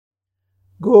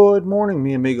Good morning,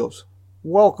 mi amigos.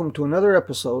 Welcome to another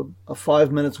episode of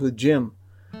 5 Minutes with Jim.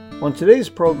 On today's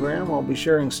program, I'll be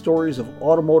sharing stories of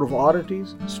automotive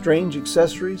oddities, strange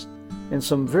accessories, and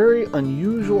some very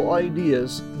unusual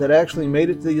ideas that actually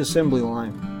made it to the assembly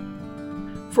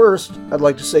line. First, I'd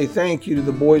like to say thank you to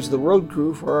the boys of the road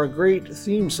crew for our great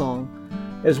theme song,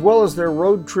 as well as their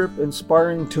road trip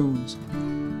inspiring tunes.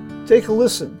 Take a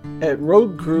listen at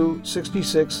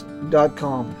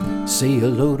roadcrew66.com. Say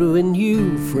hello to a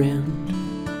new friend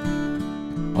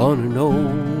on an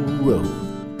old road.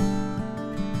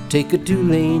 Take a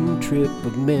 2-lane trip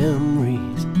of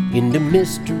memories into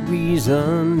mysteries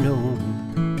unknown.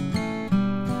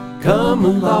 Come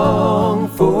along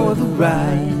for the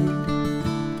ride.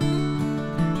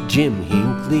 Jim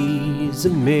Hinckley's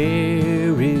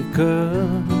America.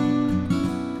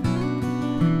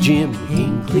 Jim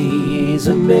Hinckley's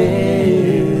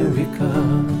America.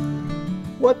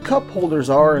 What cup holders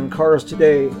are in cars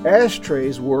today,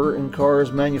 ashtrays were in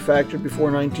cars manufactured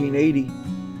before 1980.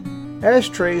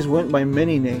 Ashtrays went by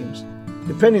many names,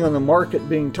 depending on the market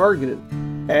being targeted.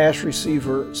 Ash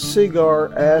receiver,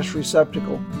 cigar ash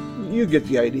receptacle. You get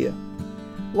the idea.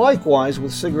 Likewise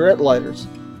with cigarette lighters.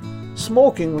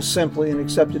 Smoking was simply an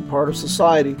accepted part of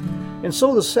society, and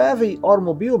so the savvy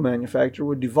automobile manufacturer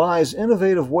would devise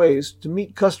innovative ways to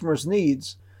meet customers'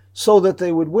 needs so that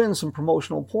they would win some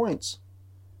promotional points.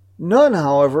 None,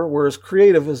 however, were as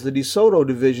creative as the DeSoto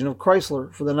division of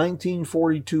Chrysler for the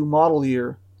 1942 model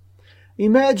year.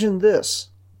 Imagine this.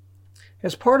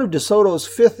 As part of DeSoto's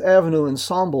Fifth Avenue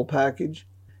Ensemble package,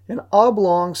 an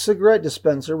oblong cigarette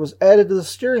dispenser was added to the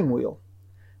steering wheel.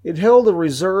 It held a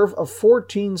reserve of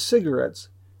 14 cigarettes,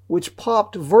 which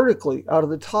popped vertically out of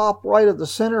the top right of the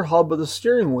center hub of the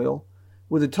steering wheel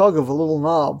with a tug of a little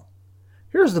knob.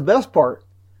 Here's the best part.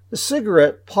 The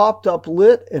cigarette popped up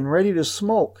lit and ready to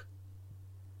smoke.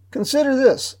 Consider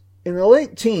this. In the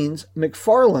late teens,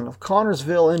 McFarlane of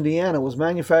Connorsville, Indiana was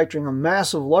manufacturing a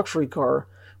massive luxury car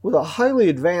with a highly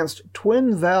advanced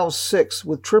twin-valve 6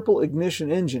 with triple ignition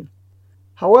engine.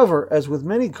 However, as with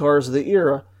many cars of the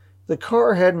era, the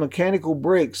car had mechanical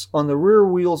brakes on the rear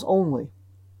wheels only.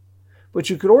 But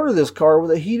you could order this car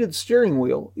with a heated steering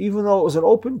wheel, even though it was an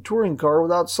open touring car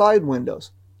without side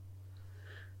windows.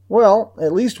 Well,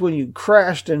 at least when you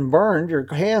crashed and burned, your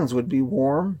hands would be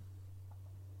warm.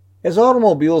 As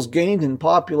automobiles gained in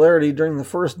popularity during the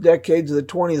first decades of the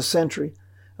 20th century,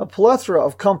 a plethora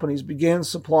of companies began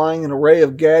supplying an array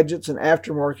of gadgets and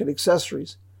aftermarket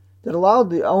accessories that allowed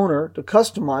the owner to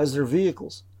customize their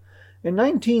vehicles. In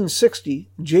 1960,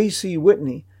 J.C.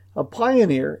 Whitney, a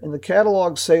pioneer in the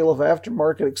catalog sale of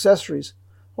aftermarket accessories,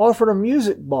 offered a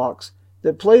music box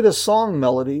that played a song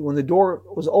melody when the door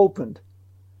was opened.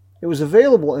 It was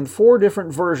available in 4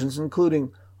 different versions,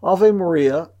 including Ave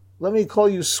Maria, Let Me Call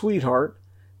You Sweetheart,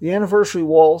 The Anniversary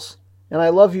Waltz, and I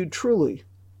Love You Truly.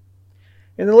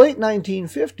 In the late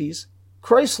 1950s,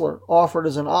 Chrysler offered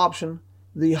as an option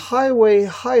the Highway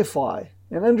Hi-Fi,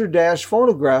 an underdash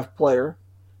phonograph player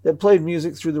that played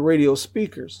music through the radio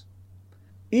speakers.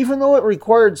 Even though it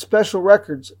required special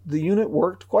records, the unit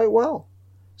worked quite well.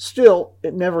 Still,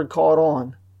 it never caught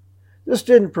on. This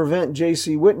didn't prevent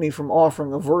J.C. Whitney from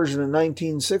offering a version in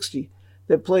 1960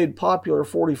 that played popular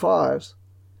 45s.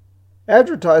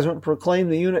 Advertisement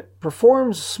proclaimed the unit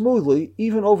performs smoothly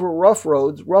even over rough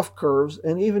roads, rough curves,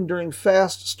 and even during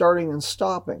fast starting and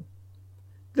stopping.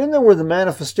 Then there were the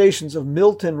manifestations of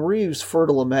Milton Reeves'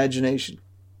 fertile imagination.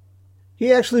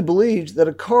 He actually believed that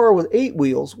a car with 8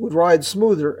 wheels would ride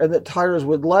smoother and that tires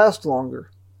would last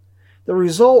longer. The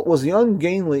result was the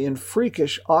ungainly and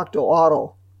freakish Octo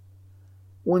Auto.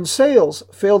 When sales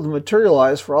failed to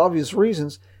materialize for obvious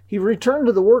reasons, he returned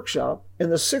to the workshop,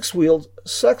 and the 6-wheeled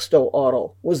Sexto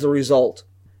Auto was the result.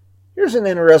 Here's an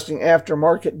interesting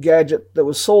aftermarket gadget that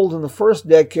was sold in the first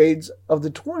decades of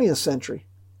the 20th century.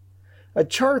 A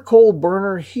charcoal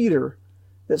burner heater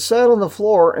that sat on the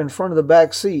floor in front of the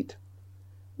back seat.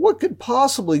 What could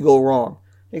possibly go wrong,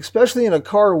 especially in a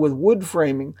car with wood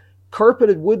framing,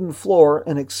 carpeted wooden floor,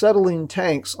 and acetylene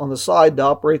tanks on the side to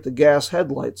operate the gas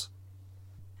headlights?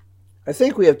 I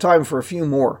think we have time for a few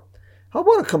more. How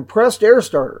about a compressed air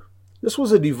starter? This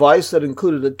was a device that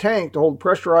included a tank to hold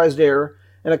pressurized air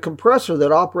and a compressor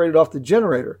that operated off the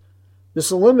generator.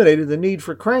 This eliminated the need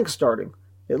for crank starting,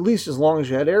 at least as long as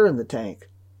you had air in the tank.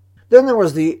 Then there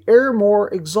was the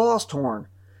Airmore exhaust horn,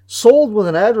 sold with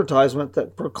an advertisement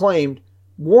that proclaimed,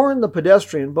 "Warn the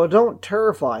pedestrian, but don't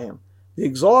terrify him. The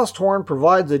exhaust horn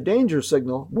provides a danger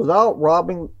signal without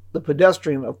robbing the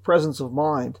pedestrian of presence of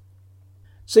mind."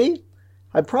 See?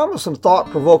 I promised some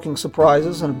thought-provoking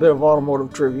surprises and a bit of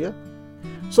automotive trivia.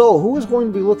 So, who is going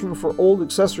to be looking for old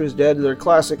accessories to add to their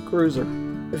classic cruiser?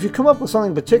 If you come up with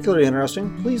something particularly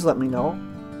interesting, please let me know.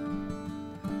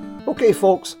 Okay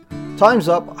folks, time's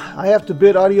up. I have to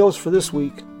bid adios for this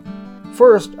week.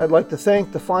 First, I'd like to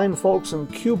thank the fine folks in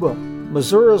Cuba,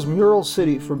 Missouri's Mural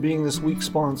City, for being this week's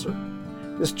sponsor.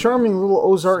 This charming little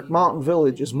Ozark mountain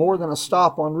village is more than a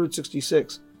stop on Route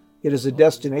 66. It is a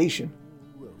destination.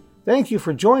 Thank you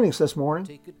for joining us this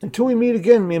morning. Until we meet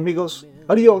again, mi amigos,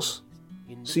 adios.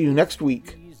 See you next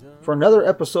week for another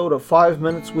episode of 5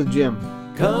 Minutes with Jim.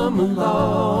 Come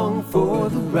along for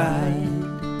the ride.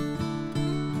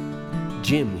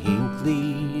 Jim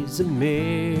Hinckley's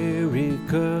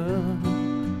America.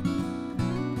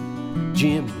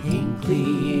 Jim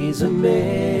Hinckley's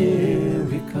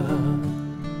America.